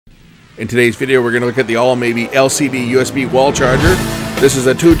In today's video, we're going to look at the Allmaybe LCD USB wall charger. This is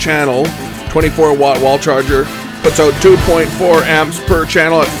a 2-channel, 24-watt wall charger. Puts out 2.4 amps per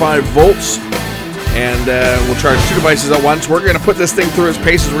channel at 5 volts. And we'll charge 2 devices at once. We're going to put this thing through its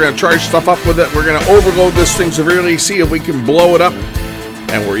paces. We're going to charge stuff up with it. We're going to overload this thing severely, see if we can blow it up.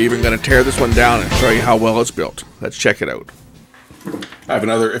 And we're even going to tear this one down and show you how well it's built. Let's check it out. I have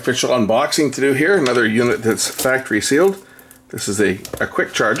another official unboxing to do here. Another unit that's factory sealed. This is a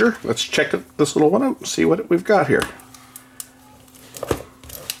quick charger. Let's check this little one out and see what we've got here.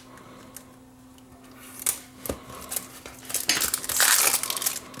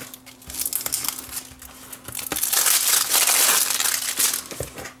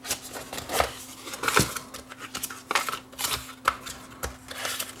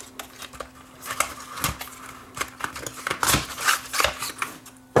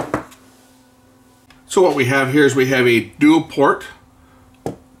 So what we have here is we have a dual port,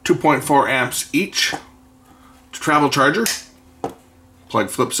 2.4 amps each, travel charger. Plug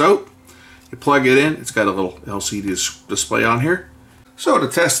flips out. You plug it in. It's got a little LCD display on here. So to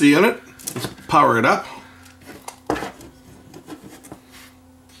test the unit, let's power it up.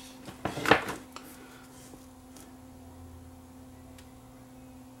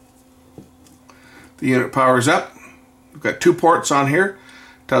 The unit powers up. We've got 2 ports on here.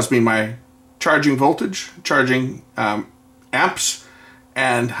 Tells me my charging voltage, charging amps,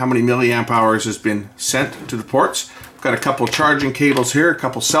 and how many milliamp hours has been sent to the ports. I've got a couple charging cables here, a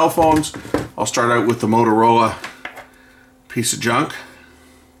couple cell phones. I'll start out with the Motorola piece of junk.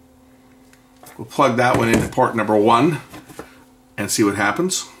 We'll plug that one into port number 1 and see what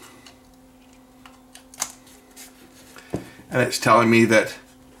happens. And it's telling me that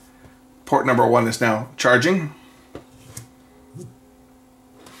port number 1 is now charging.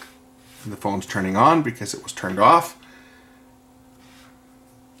 And the phone's turning on because it was turned off.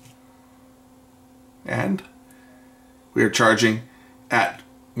 And we are charging at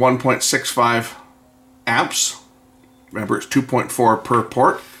 1.65 amps. Remember, it's 2.4 per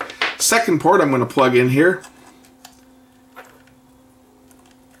port. Second port I'm going to plug in here.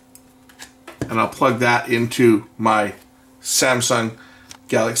 And I'll plug that into my Samsung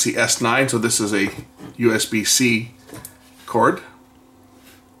Galaxy S9. So this is a USB-C cord.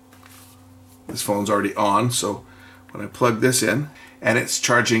 This phone's already on, so when I plug this in, and it's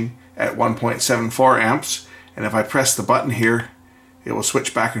charging at 1.74 amps, and if I press the button here, it will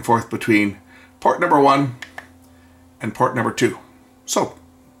switch back and forth between port number 1 and port number 2. So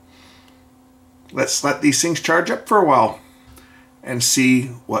let's let these things charge up for a while and see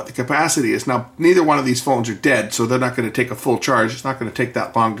what the capacity is. Now, neither one of these phones are dead, so they're not going to take a full charge. It's not going to take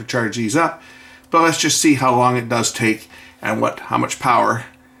that long to charge these up, but let's just see how long it does take and how much power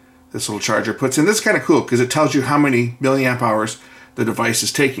this little charger puts in. This is kind of cool because it tells you how many milliamp hours the device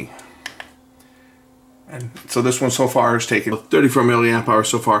is taking. And so this one so far is taking 34 milliamp hours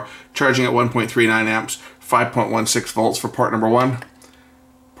so far, charging at 1.39 amps, 5.16 volts for port number 1.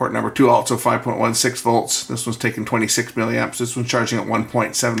 Port number 2 also 5.16 volts. This one's taking 26 milliamps. This one's charging at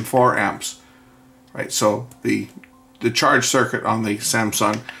 1.74 amps. Right, so the charge circuit on the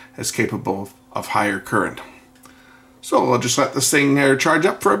Samsung is capable of higher current. So we'll just let this thing charge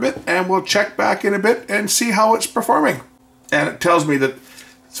up for a bit and we'll check back in a bit and see how it's performing. And it tells me that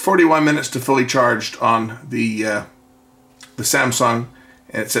it's 41 minutes to fully charged on the Samsung,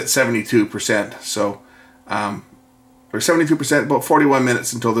 and it's at 72%. So, or 72%, about 41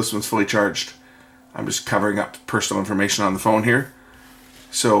 minutes until this one's fully charged. I'm just covering up personal information on the phone here.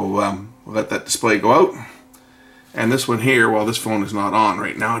 So we'll let that display go out. And this one here, well, this phone is not on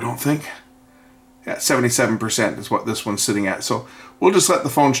right now, I don't think. At 77% is what this one's sitting at. So we'll just let the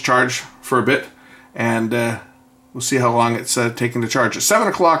phones charge for a bit and we'll see how long it's taking to charge. It's 7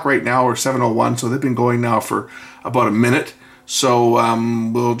 o'clock right now, or 7:01, so they've been going now for about a minute. So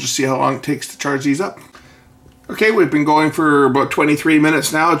we'll just see how long it takes to charge these up. Okay, we've been going for about 23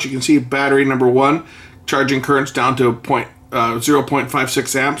 minutes now. As you can see, battery number 1, charging current's down to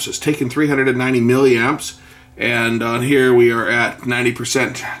 0.56 amps. It's taken 390 milliamps. And on here we are at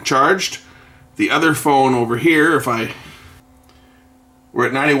 90% charged. The other phone over here, we're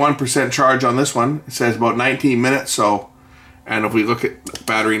at 91% charge on this one. It says about 19 minutes. So, and if we look at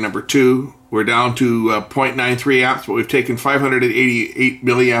battery number 2, we're down to 0.93 amps, but we've taken 588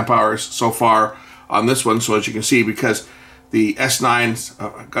 milliamp hours so far on this one. So as you can see, because the S9's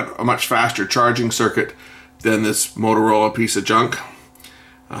got a much faster charging circuit than this Motorola piece of junk.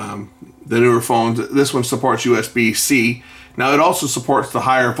 The newer phones, this one supports USB-C. Now it also supports the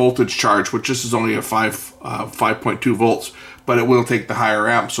higher voltage charge, which this is only a 5.2 volts, but it will take the higher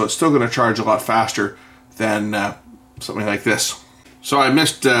amp, so it's still going to charge a lot faster than something like this. So I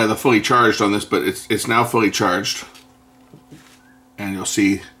missed the fully charged on this, but it's now fully charged. And you'll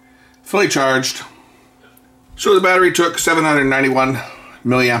see fully charged. So the battery took 791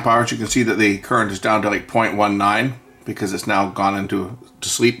 milliamp hours. You can see that the current is down to like 0.19 because it's now gone into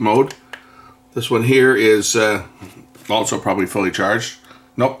sleep mode. This one here is also probably fully charged.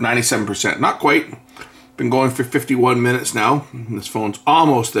 Nope, 97%. Not quite. Been going for 51 minutes now. This phone's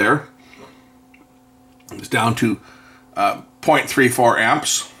almost there. It's down to 0.34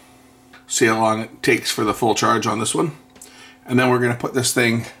 amps. See how long it takes for the full charge on this one. And then we're going to put this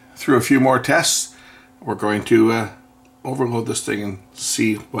thing through a few more tests. We're going to overload this thing and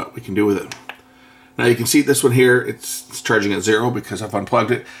see what we can do with it. Now you can see this one here, it's charging at 0 because I've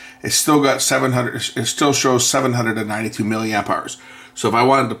unplugged it. It's still got 700, it still shows 792 milliamp hours. So if I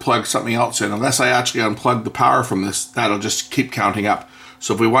wanted to plug something else in, unless I actually unplug the power from this, that'll just keep counting up.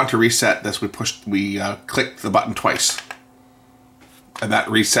 So if we want to reset this, we click the button twice. And that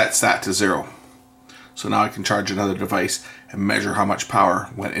resets that to 0. So now I can charge another device and measure how much power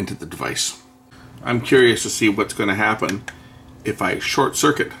went into the device. I'm curious to see what's going to happen if I short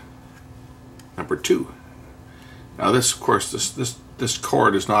circuit number 2. Now this, of course, this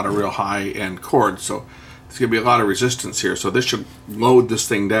cord is not a real high-end cord, so there's going to be a lot of resistance here. So this should load this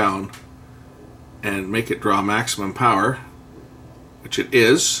thing down and make it draw maximum power, which it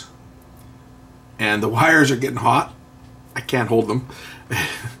is. And the wires are getting hot. I can't hold them.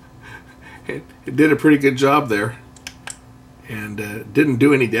 It did a pretty good job there, and didn't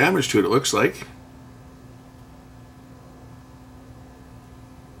do any damage to it, it looks like.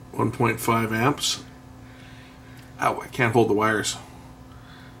 1.5 amps. Ow, I can't hold the wires.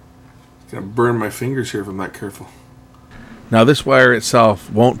 It's gonna burn my fingers here if I'm not careful. Now this wire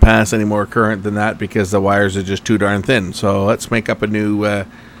itself won't pass any more current than that because the wires are just too darn thin. So let's make up a new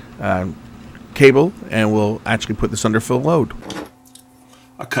cable and we'll actually put this under full load.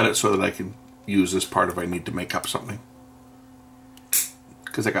 I'll cut it so that I can use this part if I need to make up something,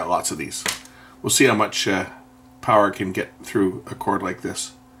 because I got lots of these. We'll see how much power I can get through a cord like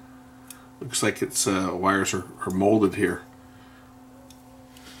this. Looks like its wires are molded here.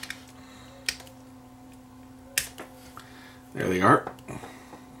 There they are.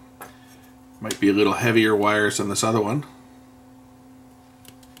 Might be a little heavier wires than this other one.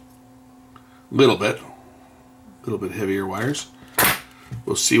 A little bit heavier wires.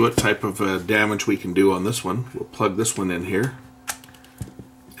 We'll see what type of damage we can do on this one. We'll plug this one in here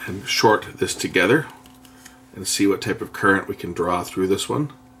and short this together and see what type of current we can draw through this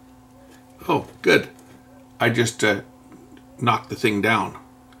one. Oh, good. I just knocked the thing down.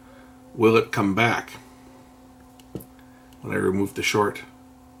 Will it come back when I remove the short?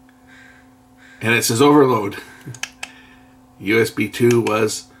 And it says overload. USB 2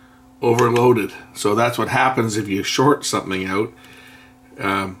 was overloaded. So that's what happens if you short something out.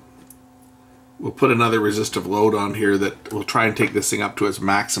 We'll put another resistive load on here that will try and take this thing up to its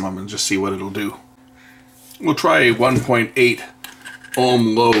maximum and just see what it'll do. We'll try a 1.8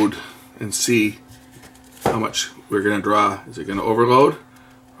 ohm load and see how much we're going to draw. Is it going to overload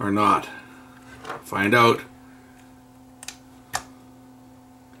or not? Find out.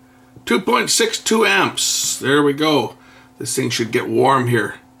 2.62 amps. There we go. This thing should get warm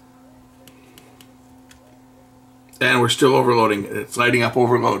here. And we're still overloading. It's lighting up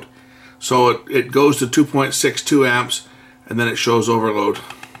overload. So it goes to 2.62 amps and then it shows overload.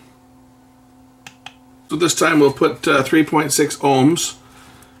 So this time we'll put 3.6 ohms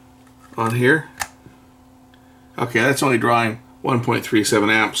on here. Okay, that's only drawing 1.37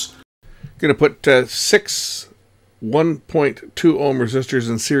 amps. Gonna put 6 1.2 ohm resistors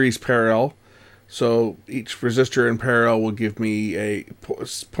in series parallel. So each resistor in parallel will give me a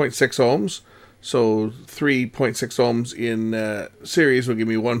 0.6 ohms. So 3.6 ohms in series will give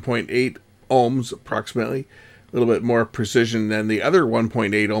me 1.8 ohms approximately. A little bit more precision than the other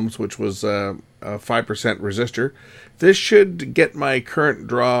 1.8 ohms, which was a 5% resistor. This should get my current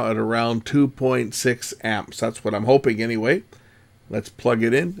draw at around 2.6 amps. That's what I'm hoping anyway. Let's plug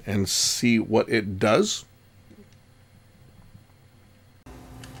it in and see what it does.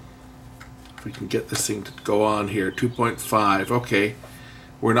 If we can get this thing to go on here, 2.5, okay.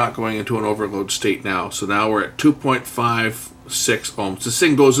 We're not going into an overload state now. So now we're at 2.56 ohms. This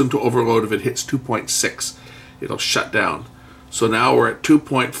thing goes into overload if it hits 2.6. It'll shut down. So now we're at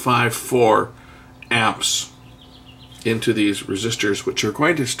 2.54 amps into these resistors, which are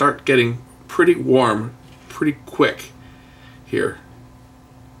going to start getting pretty warm pretty quick here.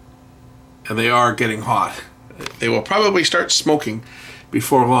 And they are getting hot. They will probably start smoking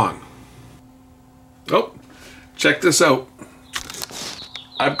before long. Oh, check this out.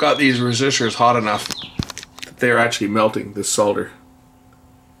 I've got these resistors hot enough that they're actually melting this solder.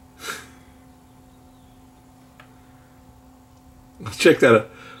 Check that out.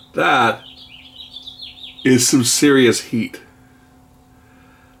 That is some serious heat.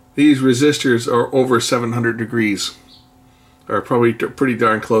 These resistors are over 700 degrees. Are probably pretty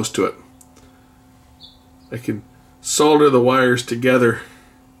darn close to it. I can solder the wires together.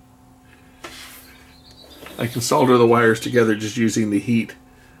 I can solder the wires together just using the heat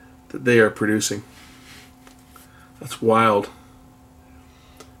that they are producing. That's wild.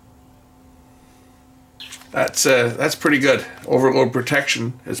 That's pretty good. Overload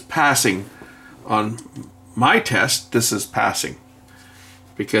protection is passing. On my test, this is passing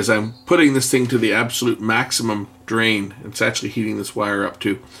because I'm putting this thing to the absolute maximum drain. It's actually heating this wire up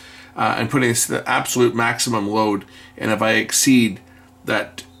too. I'm putting this to the absolute maximum load, and if I exceed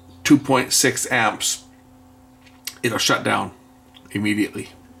that 2.6 amps, it'll shut down immediately.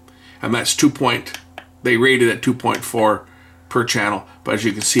 And that's they rated at 2.4 per channel, but as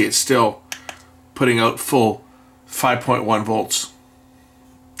you can see, it's still putting out full 5.1 volts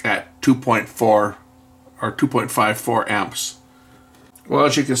at 2.4 or 2.54 amps. Well,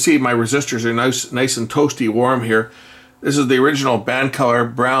 as you can see, my resistors are nice and toasty warm here. This is the original band color,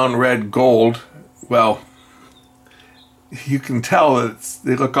 brown, red, gold. Well, you can tell that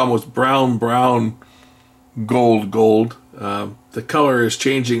they look almost brown, gold. The color is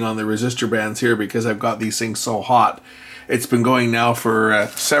changing on the resistor bands here because I've got these things so hot. It's been going now for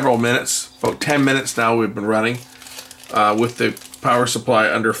several minutes, about 10 minutes now we've been running with the power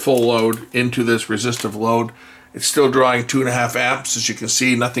supply under full load into this resistive load. It's still drawing 2.5 amps. As you can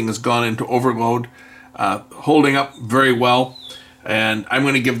see, nothing has gone into overload. Holding up very well. And I'm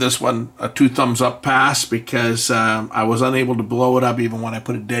going to give this one a 2 thumbs up pass because I was unable to blow it up even when I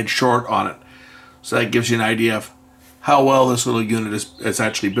put a dead short on it. So that gives you an idea of how well this little unit is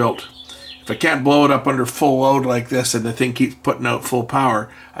actually built. If I can't blow it up under full load like this and the thing keeps putting out full power,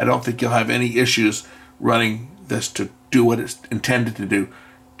 I don't think you'll have any issues running this to do what it's intended to do,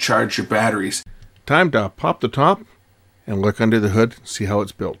 charge your batteries. Time to pop the top and look under the hood and see how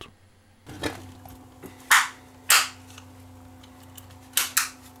it's built.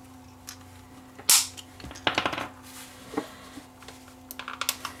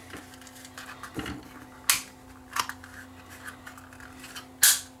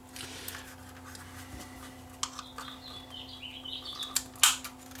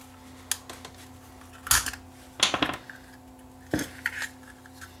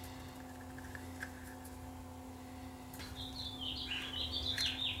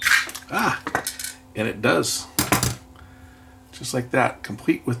 And it does. Just like that,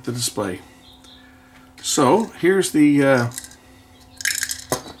 complete with the display. So here's the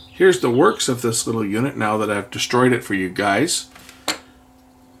works of this little unit now that I've destroyed it for you guys.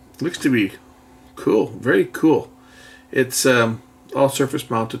 Looks to be cool, very cool. It's all surface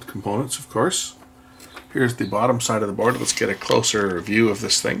mounted components, of course. Here's the bottom side of the board. Let's get a closer view of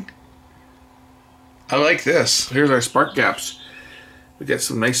this thing. I like this. Here's our spark gaps. We got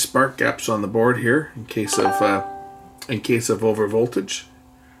some nice spark gaps on the board here in case of over voltage.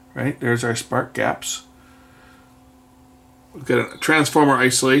 Right, there's our spark gaps. We've got a transformer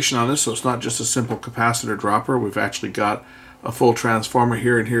isolation on this, so it's not just a simple capacitor dropper. We've actually got a full transformer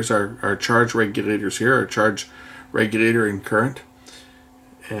here, and here's our charge regulators here, our charge regulator and current.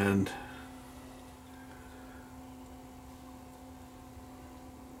 And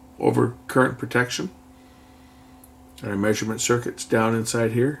over current protection. Our measurement circuits down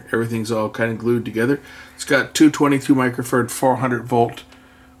inside here. Everything's all kind of glued together. It's got two 22 microfarad 400 volt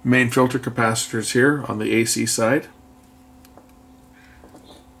main filter capacitors here on the AC side.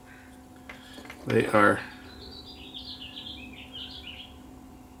 They are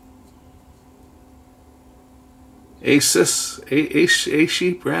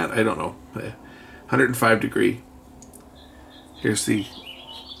A-sheep brand? I don't know. 105 degree. Here's the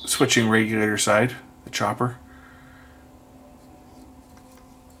switching regulator side, the chopper.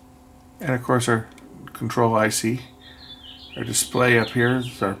 And of course our control IC. Our display up here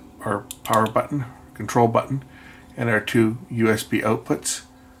is our power button, control button, and our two USB outputs.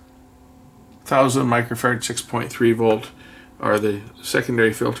 1000 microfarad 6.3 volt are the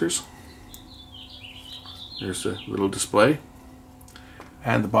secondary filters. There's the little display.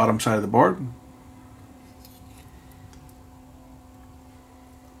 And the bottom side of the board.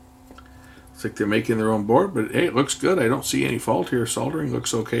 Looks like they're making their own board, but hey, it looks good. I don't see any fault here. Soldering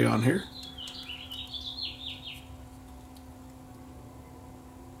looks okay on here.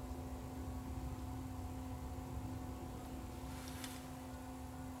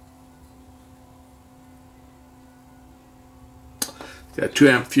 Got 2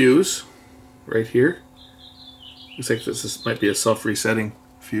 amp fuse right here. Looks like this might be a self-resetting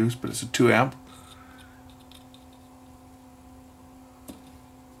fuse, but it's a 2 amp.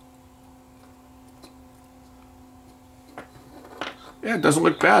 Yeah, it doesn't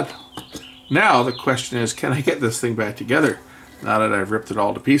look bad. Now the question is, can I get this thing back together? Now that I've ripped it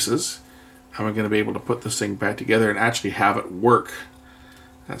all to pieces, am I going to be able to put this thing back together and actually have it work?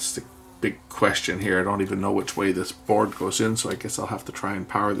 That's the big question here. I don't even know which way this board goes in, so I guess I'll have to try and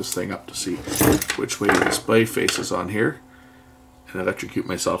power this thing up to see which way the display faces on here, and electrocute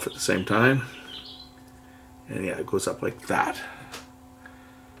myself at the same time. And yeah, it goes up like that.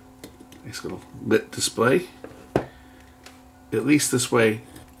 Nice little lit display. At least this way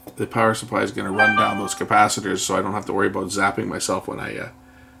the power supply is going to run down those capacitors, so I don't have to worry about zapping myself when I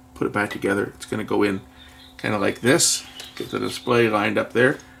put it back together. It's going to go in kind of like this. Get the display lined up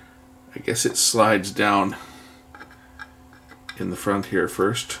there. I guess it slides down in the front here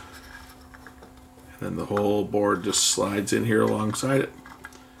first, and then the whole board just slides in here alongside it.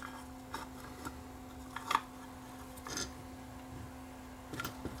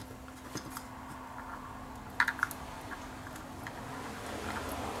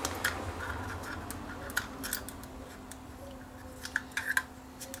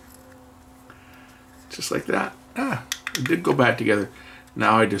 Just like that. It did go back together.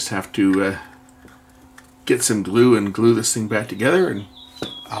 Now I just have to get some glue and glue this thing back together, and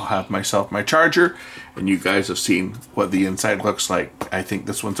I'll have myself my charger, and you guys have seen what the inside looks like. I think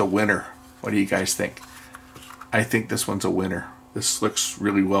this one's a winner. What do you guys think? I think this one's a winner. This looks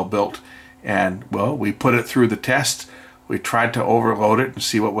really well built, and well, we put it through the test. We tried to overload it and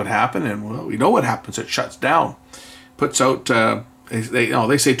see what would happen, and well, we know what happens. It shuts down. Puts out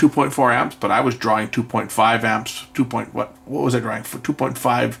they say 2.4 amps, but I was drawing 2.5 amps. What was I drawing for?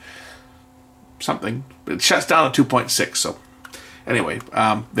 2.5 something. But it shuts down at 2.6. So anyway,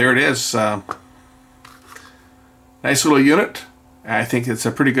 there it is. Nice little unit. I think it's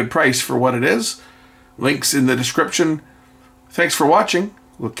a pretty good price for what it is. Links in the description. Thanks for watching.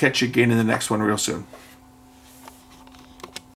 We'll catch you again in the next one real soon.